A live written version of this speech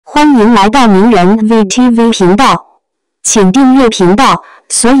欢迎来到名人 VTV 频道，请订阅频道，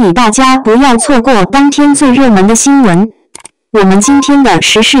所以大家不要错过当天最热门的新闻。我们今天的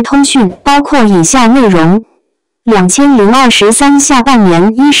时事通讯包括以下内容：2023下半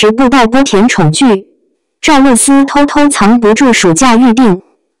年10部待播甜宠剧，赵露思偷偷藏不住暑假预定。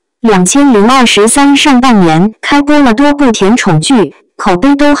2023上半年开播了多部甜宠剧，口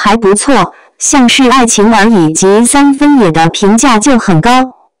碑都还不错，像是《爱情而已》及《3分野》的评价就很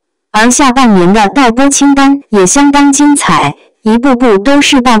高。而下半年的待播清单也相当精彩，一部部都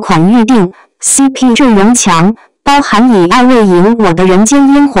是爆款预定 ，CP 阵容强，包含以爱为营、我的人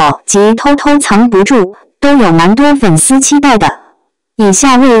间烟火及偷偷藏不住，都有蛮多粉丝期待的。以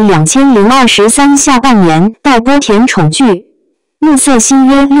下为2023下半年待播甜宠剧。暮色新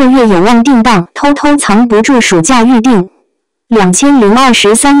约6月有望定档，偷偷藏不住暑假预定。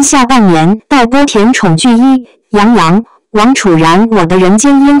2023下半年待播甜宠剧1，杨洋、王楚然，我的人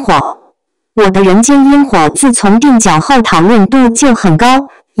间烟火。我的人间烟火自从定角后讨论度就很高，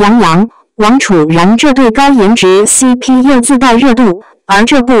杨洋、王楚然这对高颜值 CP 又自带热度，而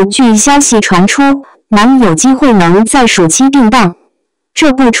这部剧消息传出，蛮有机会能在暑期定档。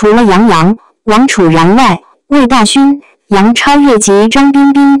这部除了杨洋、王楚然外，魏大勋、杨超越及张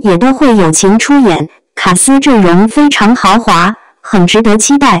彬彬也都会友情出演，卡司阵容非常豪华，很值得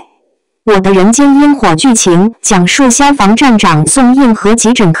期待。我的人间烟火剧情讲述消防站长宋燕和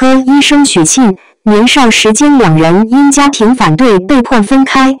急诊科医生许沁年少时间两人因家庭反对被迫分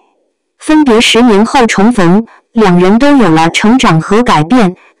开，分别10年后重逢，两人都有了成长和改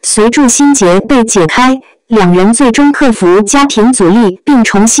变，随着心结被解开，两人最终克服家庭阻力并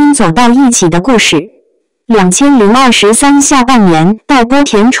重新走到一起的故事。2023下半年待播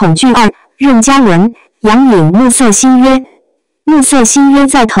甜宠剧2，任嘉伦、杨颖暮色新约。暮色新约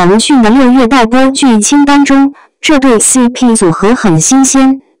在腾讯的6月待播剧清单中，这对 CP 组合很新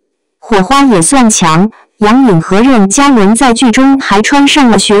鲜，火花也算强。杨颖和任嘉伦在剧中还穿上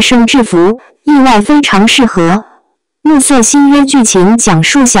了学生制服，意外非常适合。暮色新约剧情讲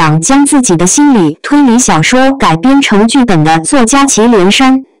述想将自己的心理推理小说改编成剧本的作家祁连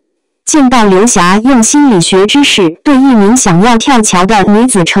山，见到刘霞用心理学知识对一名想要跳桥的女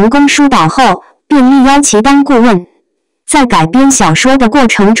子成功疏导后，便力邀其当顾问。在改编小说的过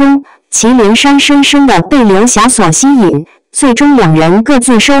程中，祁连山深深地被刘霞所吸引，最终两人各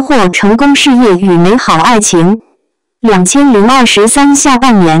自收获成功事业与美好爱情。2023下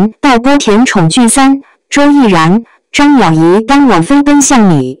半年待播甜宠剧3，周逸然、张杳仪当我飞奔向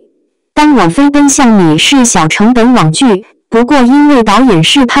你。当我飞奔向你是小成本网剧，不过因为导演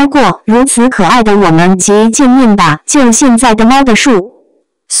是拍过如此可爱的我们及见面吧就现在的猫的树，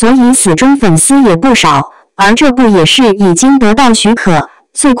所以死忠粉丝也不少。而这部也是已经得到许可，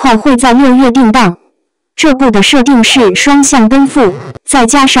最快会在6月定档。这部的设定是双向奔赴，再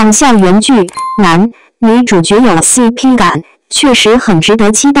加上校园剧，男女主角有 CP 感，确实很值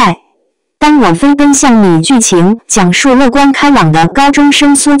得期待。当我飞奔向你剧情讲述乐观开朗的高中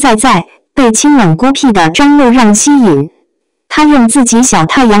生苏在在被清冷孤僻的张露让吸引，他用自己小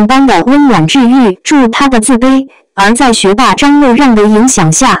太阳般的温暖治愈住他的自卑，而在学霸张露让的影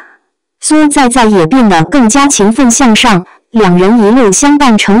响下，苏在在也变得更加勤奋向上，两人一路相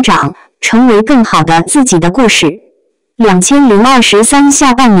伴成长，成为更好的自己的故事。2023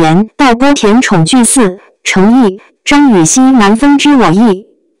下半年待播甜宠剧4，程毅、张雨绮南风知我意。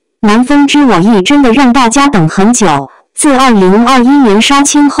南风知我意真的让大家等很久，自2021年杀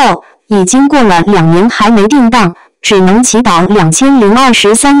青后，已经过了2年还没定档，只能祈祷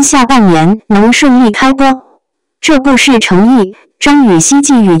2023下半年能顺利开播。这部是程毅、张雨绮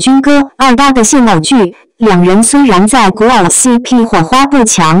继宇军歌2搭的现偶剧，两人虽然在古偶 CP 火花不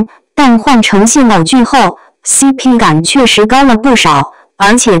强，但换成现偶剧后 CP 感确实高了不少，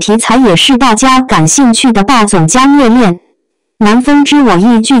而且题材也是大家感兴趣的霸总加虐恋。南风知我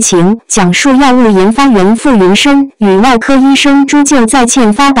意剧情讲述药物研发员傅云生与外科医生朱就在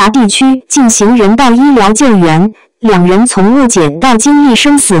欠发达地区进行人道医疗救援，两人从误解到经历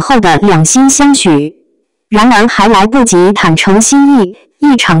生死后的两心相许。然而还来不及坦诚心意，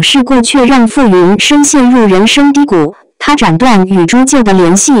一场事故却让傅云生陷入人生低谷，他斩断与朱就的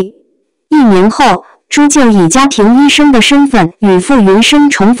联系。1年后，朱就以家庭医生的身份与傅云生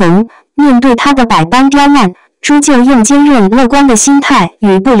重逢，面对他的百般刁难，朱就用坚韧乐观的心态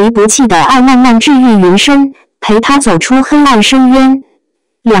与不离不弃的爱慢慢治愈云生，陪他走出黑暗深渊。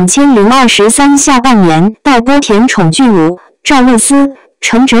2023下半年待播甜宠剧5，赵露思、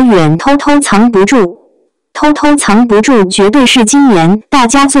陈哲远偷偷藏不住。偷偷藏不住绝对是今年大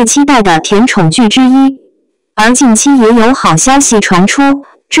家最期待的甜宠剧之一，而近期也有好消息传出，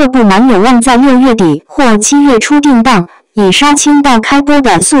这部蛮有望在6月底或7月初定档，以杀青到开播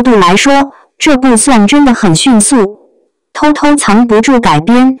的速度来说，这部算真的很迅速。偷偷藏不住改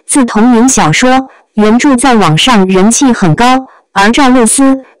编自同名小说，原著在网上人气很高，而赵露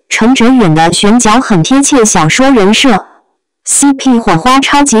思、陈哲远的选角很贴切小说人设 ，CP 火花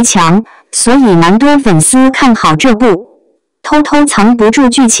超级强，所以蛮多粉丝看好这部。偷偷藏不住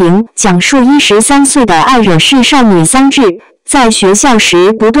剧情讲述13岁的爱惹事少女桑稚，在学校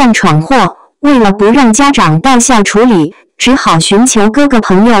时不断闯祸，为了不让家长到校处理，只好寻求哥哥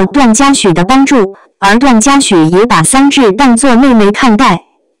朋友段嘉许的帮助，而段嘉许也把桑稚当作妹妹看待。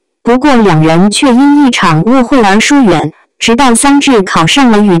不过两人却因一场误会而疏远，直到桑稚考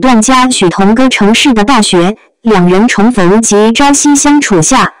上了与段嘉许同个城市的大学，两人重逢及朝夕相处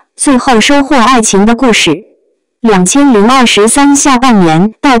下，最后收获爱情的故事。2023下半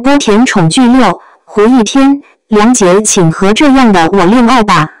年待播甜宠剧6，胡一天、梁洁请和这样的我恋爱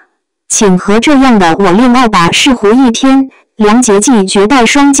吧。请和这样的我恋爱吧是胡一天、梁洁继绝代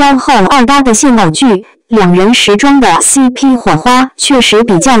双骄后二搭的现偶剧，两人时装的 CP 火花确实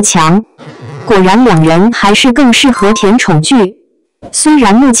比较强。果然两人还是更适合甜宠剧。虽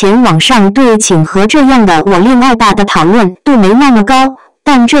然目前网上对请和这样的我恋爱吧的讨论度没那么高，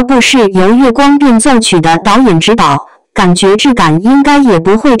但这部是由月光变奏曲的导演指导，感觉质感应该也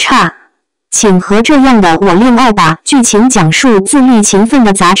不会差。请和这样的我恋爱吧剧情讲述自律勤奋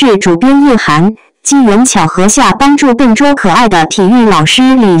的杂志主编叶涵，机缘巧合下帮助笨拙可爱的体育老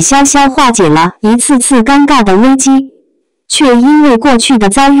师李潇潇化解了一次次尴尬的危机，却因为过去的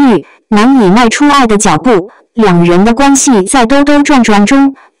遭遇难以迈出爱的脚步。两人的关系在兜兜转转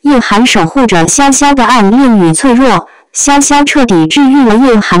中，叶涵守护着潇潇的暗恋与脆弱，潇潇彻底治愈了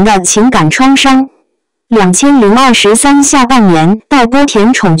叶涵的情感创伤。2023下半年待播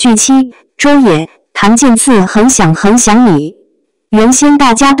甜宠剧7，周也、谭健次很想很想你。原先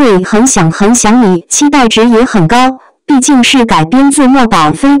大家对很想很想你期待值也很高，毕竟是改编自墨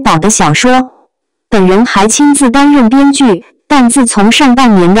宝非宝的小说。本人还亲自担任编剧，但自从上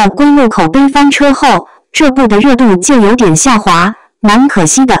半年的归路口碑翻车后，这部的热度就有点下滑，蛮可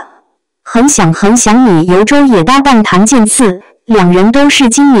惜的。很想很想你由周也搭档谭健次，两人都是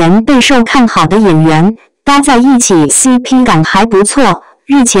今年备受看好的演员，搭在一起 CP 感还不错，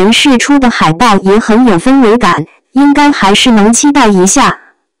日前释出的海报也很有氛围感，应该还是能期待一下。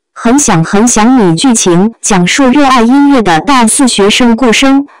很想很想你剧情讲述热爱音乐的大四学生顾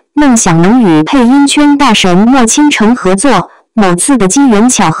生，梦想能与配音圈大神莫倾城合作，某次的机缘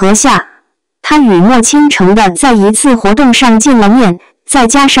巧合下，他与莫倾城的在一次活动上见了面，再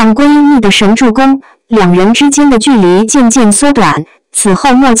加上闺蜜的神助攻，两人之间的距离渐渐缩短。此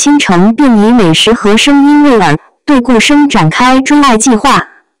后莫倾城便以美食和声音为饵，对顾生展开追爱计划。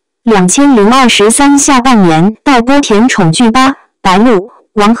2023下半年待播甜宠剧8，白鹿、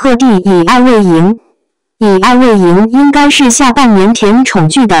王鹤棣以爱为营。以爱为营应该是下半年甜宠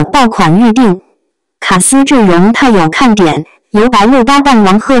剧的爆款预定，卡司阵容太有看点，由白鹿搭档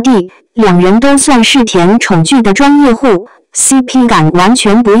王鹤棣，两人都算是甜宠剧的专业户， CP 感完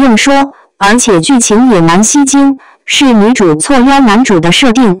全不用说，而且剧情也蛮吸睛，是女主错撩男主的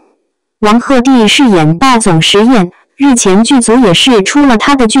设定。王鹤棣饰演霸总实验，日前剧组也是出了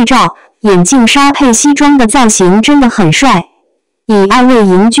他的剧照，眼镜纱配西装的造型真的很帅。以爱为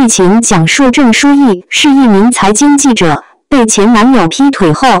营剧情讲述郑书义是一名财经记者，被前男友劈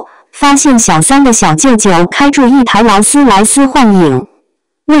腿后，发现小三的小舅舅开住一台劳斯莱斯幻影。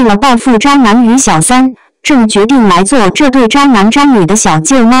为了报复渣男与小三，郑决定来做这对渣男渣女的小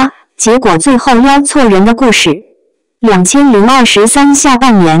舅妈，结果最后撩错人的故事。2023下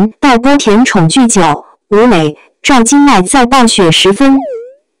半年待播甜宠剧9，吴磊、赵今麦在暴雪时分。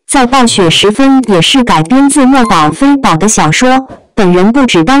在暴雪时分也是改编自墨宝非宝的小说，本人不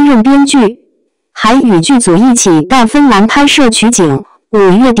只担任编剧，还与剧组一起到芬兰拍摄取景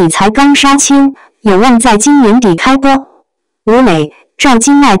，5月底才刚杀青，有望在今年底开播。吴磊、赵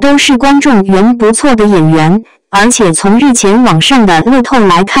今麦都是观众缘不错的演员，而且从日前网上的路透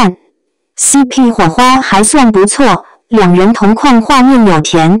来看， CP 火花还算不错，两人同框画面有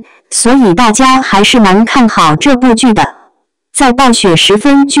甜，所以大家还是蛮看好这部剧的。在暴雪时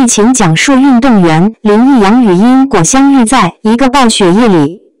分剧情讲述运动员林逸阳与因果相遇在一个暴雪夜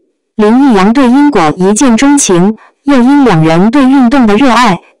里，林逸阳对因果一见钟情，又因两人对运动的热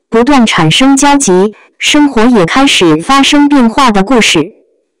爱不断产生交集，生活也开始发生变化的故事。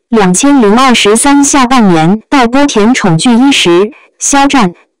2023下半年待播甜宠剧10，肖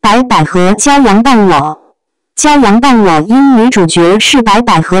战、白百合骄阳伴我。骄阳伴我因女主角是白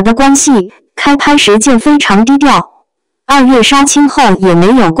百合的关系，开拍时就非常低调。2月杀青后也没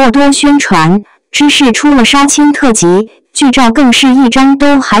有过多宣传，只是出了杀青特辑，剧照更是一张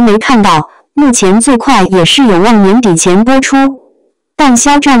都还没看到，目前最快也是有望年底前播出。但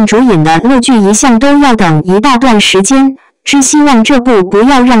肖战主演的陆剧一向都要等一大段时间，只希望这部不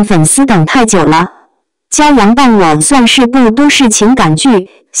要让粉丝等太久了。骄阳伴我算是部都市情感剧，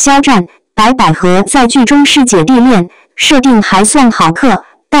肖战、白百合在剧中是姐弟恋，设定还算好嗑，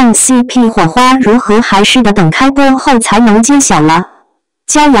但 CP 火花如何还是得等开播后才能揭晓了。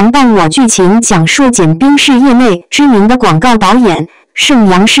骄阳伴我剧情讲述简冰是业内知名的广告导演，盛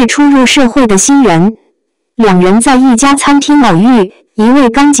阳是初入社会的新人，两人在一家餐厅偶遇，一位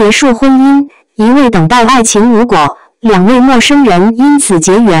刚结束婚姻，一位等待爱情无果，两位陌生人因此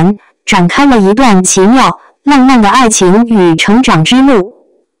结缘，展开了一段奇妙浪漫的爱情与成长之路。